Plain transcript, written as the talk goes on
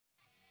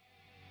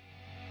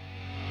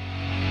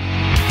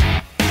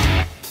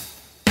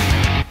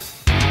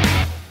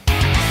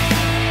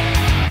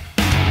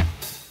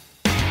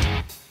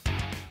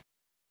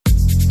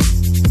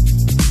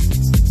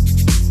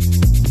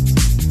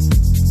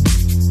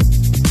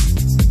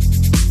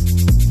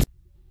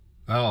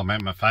Well, I'm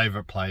at my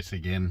favourite place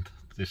again.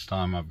 This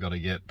time I've got to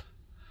get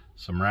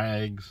some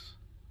rags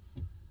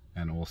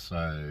and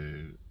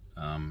also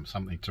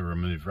something to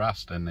remove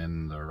rust, and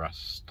then the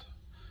rust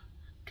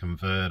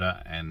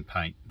converter and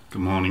paint.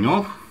 Good morning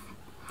all.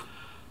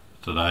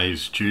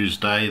 Today's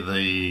Tuesday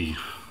the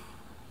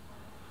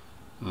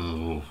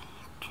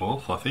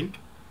 12th, I think,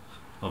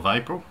 of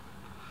April.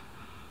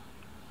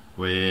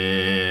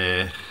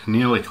 We're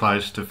nearly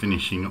close to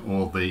finishing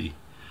all the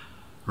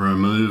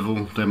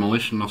removal,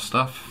 demolition of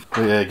stuff.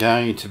 We are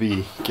going to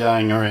be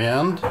going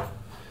around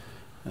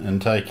and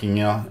taking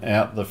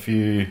out the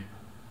few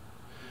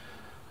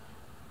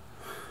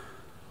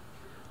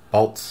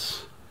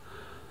bolts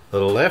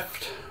that are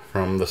left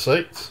from the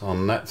seats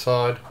on that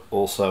side.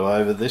 Also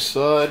over this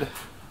side,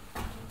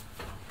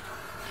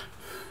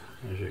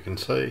 as you can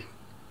see.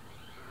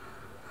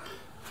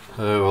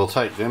 So we'll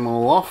take them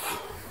all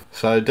off.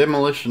 So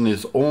demolition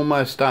is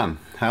almost done.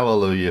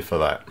 Hallelujah for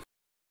that.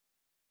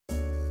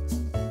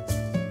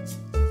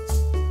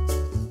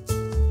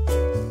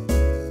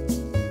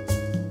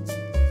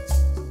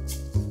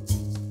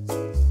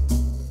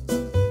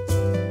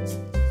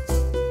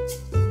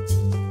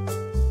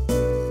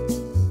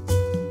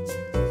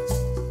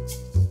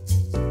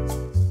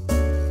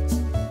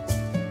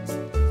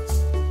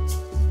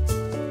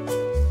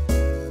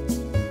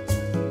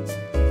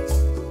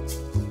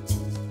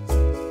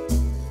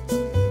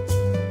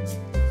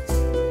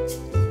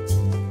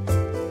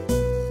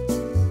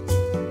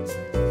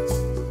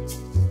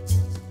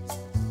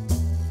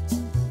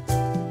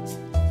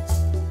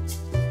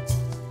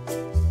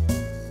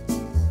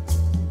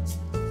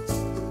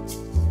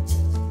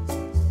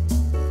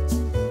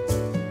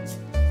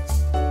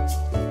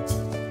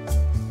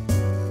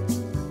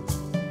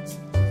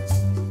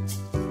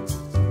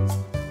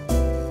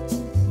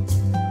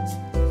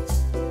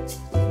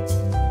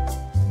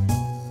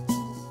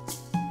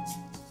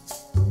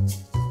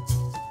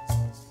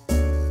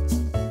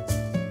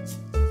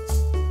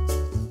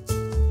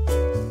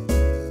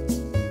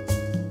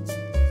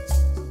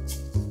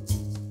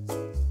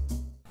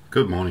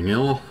 Good morning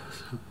all.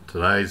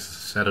 Today's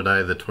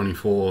Saturday the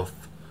 24th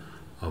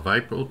of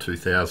April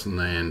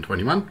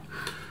 2021.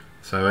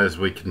 So as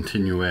we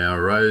continue our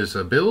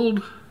Rosa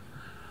build,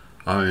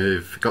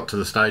 I've got to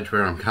the stage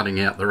where I'm cutting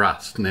out the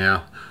rust.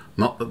 Now,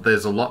 not that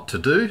there's a lot to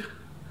do,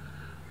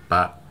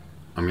 but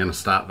I'm going to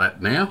start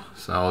that now.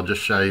 So I'll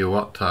just show you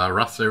what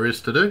rust there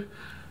is to do,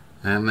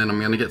 and then I'm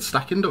going to get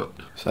stuck into it.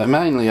 So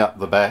mainly up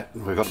the back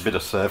we've got a bit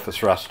of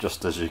surface rust,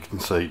 just as you can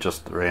see,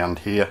 just around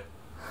here.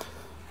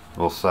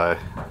 Also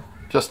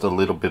just a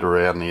little bit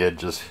around the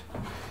edges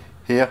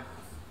here,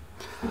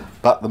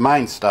 but the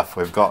main stuff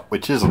we've got,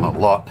 which isn't a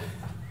lot,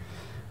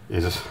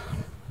 is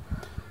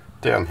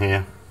down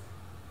here,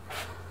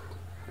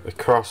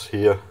 across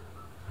here.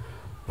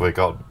 We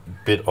got a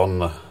bit on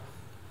the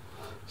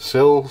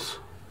sills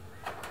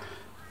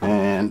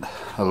and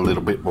a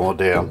little bit more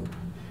down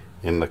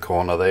in the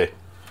corner there,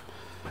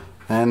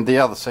 and the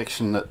other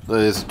section that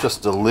there's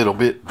just a little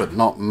bit but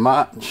not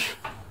much.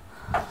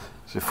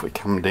 So if we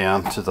come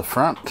down to the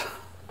front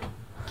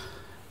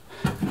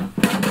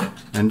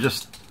and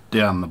just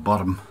down the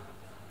bottom,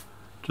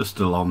 just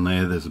along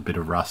there, there's a bit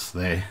of rust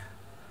there.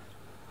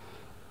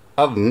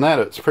 Other than that,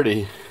 it's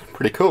pretty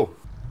cool.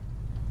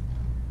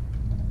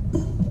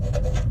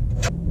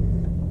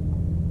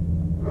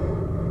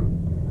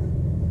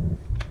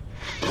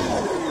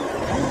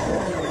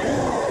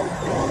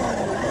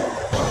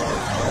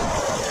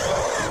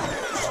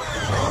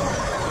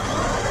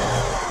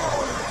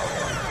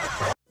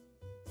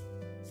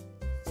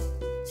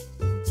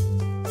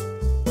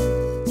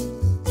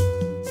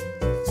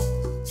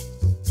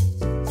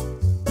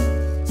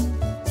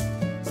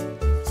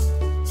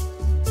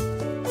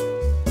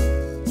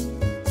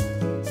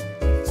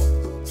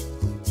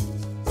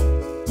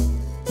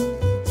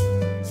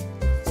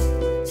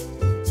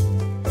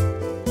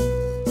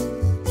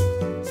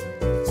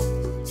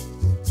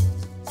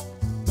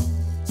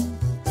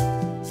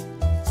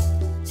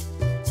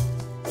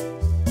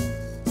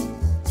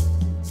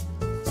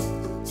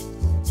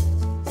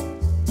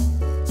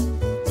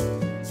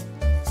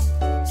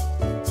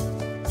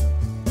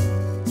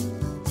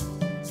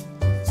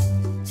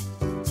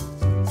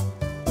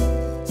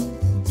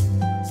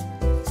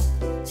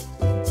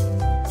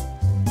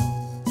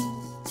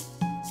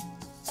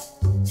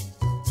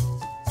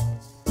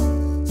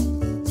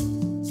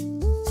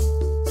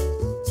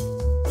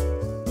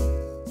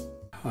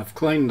 I've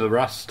cleaned the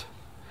rust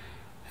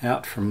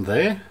out from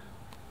there,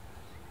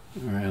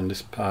 around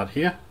this part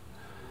here,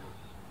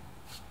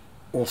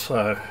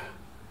 also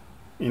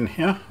in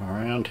here,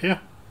 around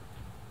here,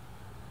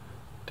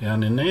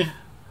 down in there.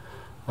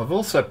 I've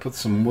also put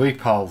some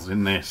weep holes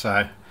in there,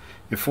 so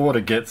if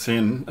water gets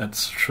in, it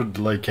should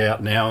leak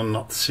out now and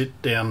not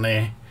sit down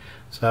there.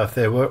 So if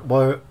there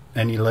were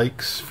any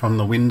leaks from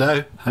the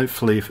window,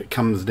 hopefully if it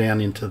comes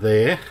down into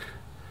there,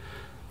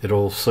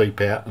 it'll seep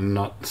out and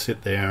not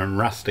sit there and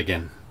rust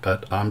again.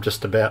 But I'm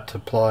just about to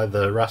apply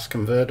the rust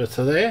converter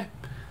to there,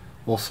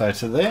 also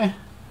to there,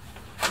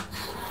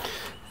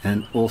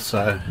 and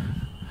also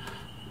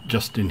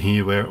just in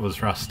here where it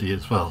was rusty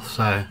as well,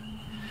 so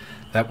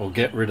that will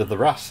get rid of the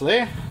rust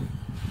there.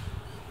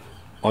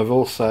 I've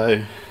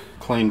also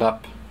cleaned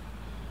up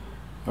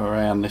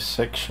around this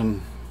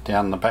section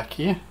down the back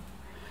here,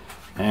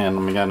 and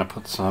I'm going to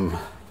put some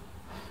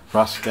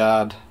rust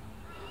guard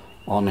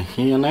on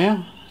here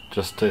now,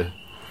 just to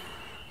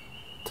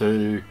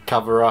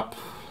cover up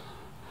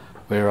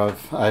where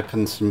I've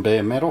opened some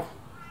bare metal.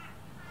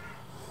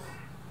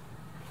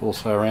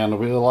 Also around the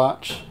wheel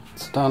arch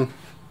it's done,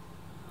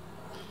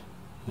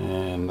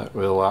 and that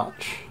wheel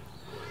arch,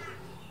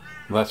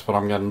 that's what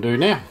I'm going to do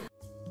now.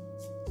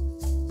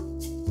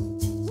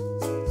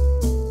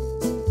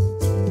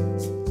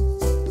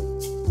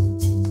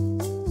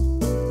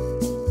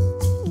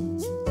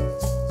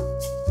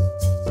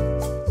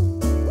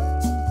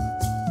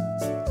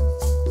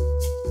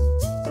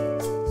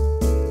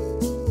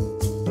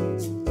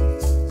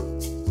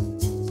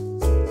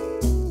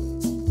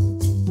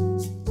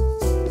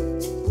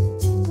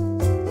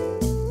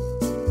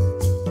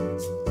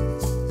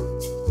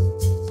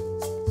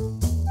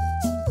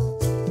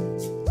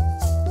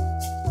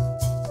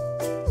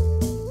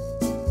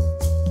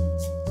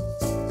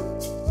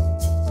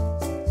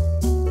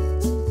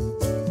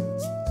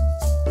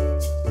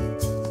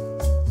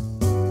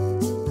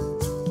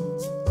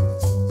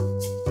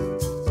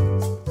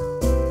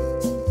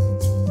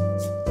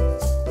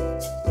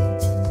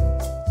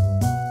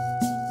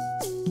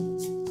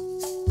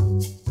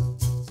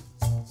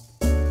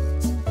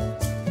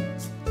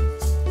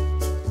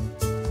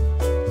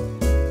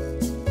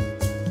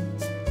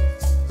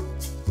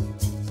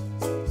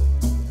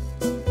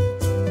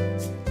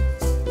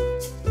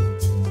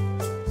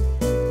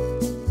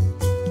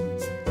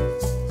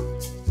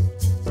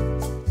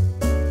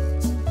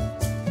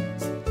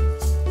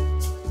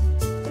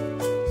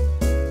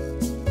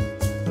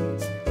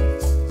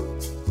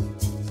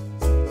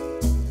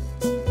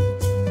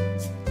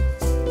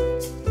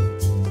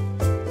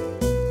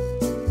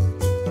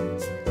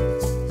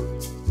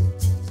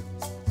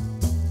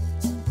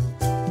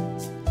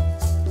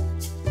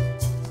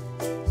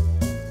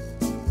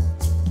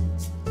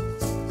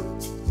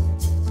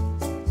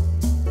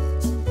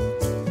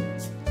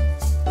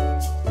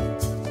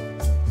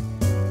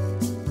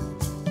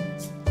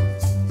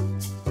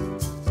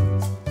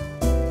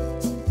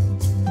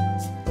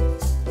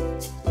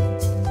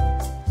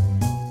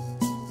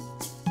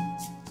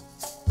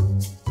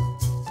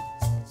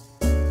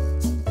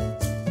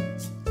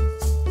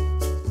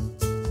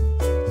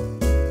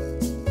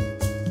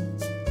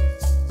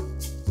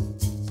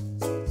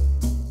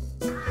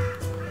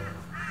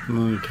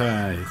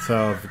 Okay,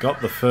 so I've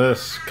got the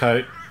first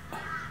coat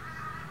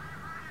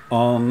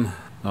on.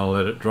 I'll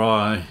let it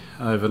dry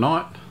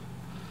overnight,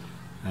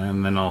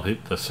 and then I'll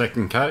hit the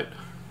second coat,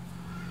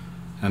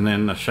 and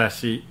then the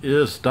chassis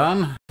is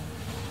done.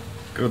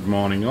 Good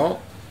morning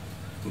all.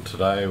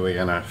 Today we're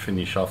going to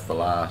finish off the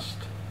last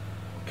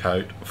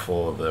coat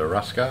for the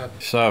rust guard.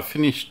 So I've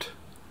finished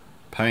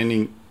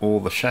painting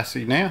all the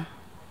chassis now.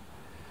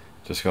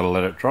 Just got to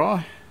let it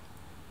dry,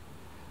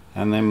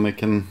 and then we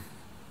can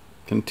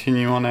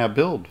continue on our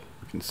build.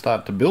 We can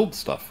start to build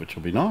stuff, which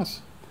will be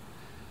nice.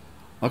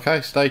 Okay,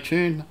 stay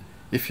tuned.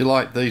 If you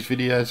like these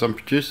videos I'm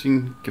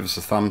producing, give us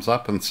a thumbs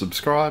up and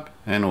subscribe,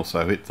 and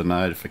also hit the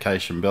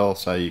notification bell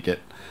so you get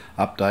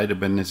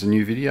updated when there's a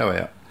new video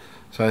out.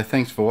 So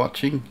thanks for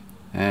watching,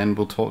 and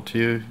we'll talk to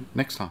you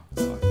next time.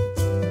 Bye.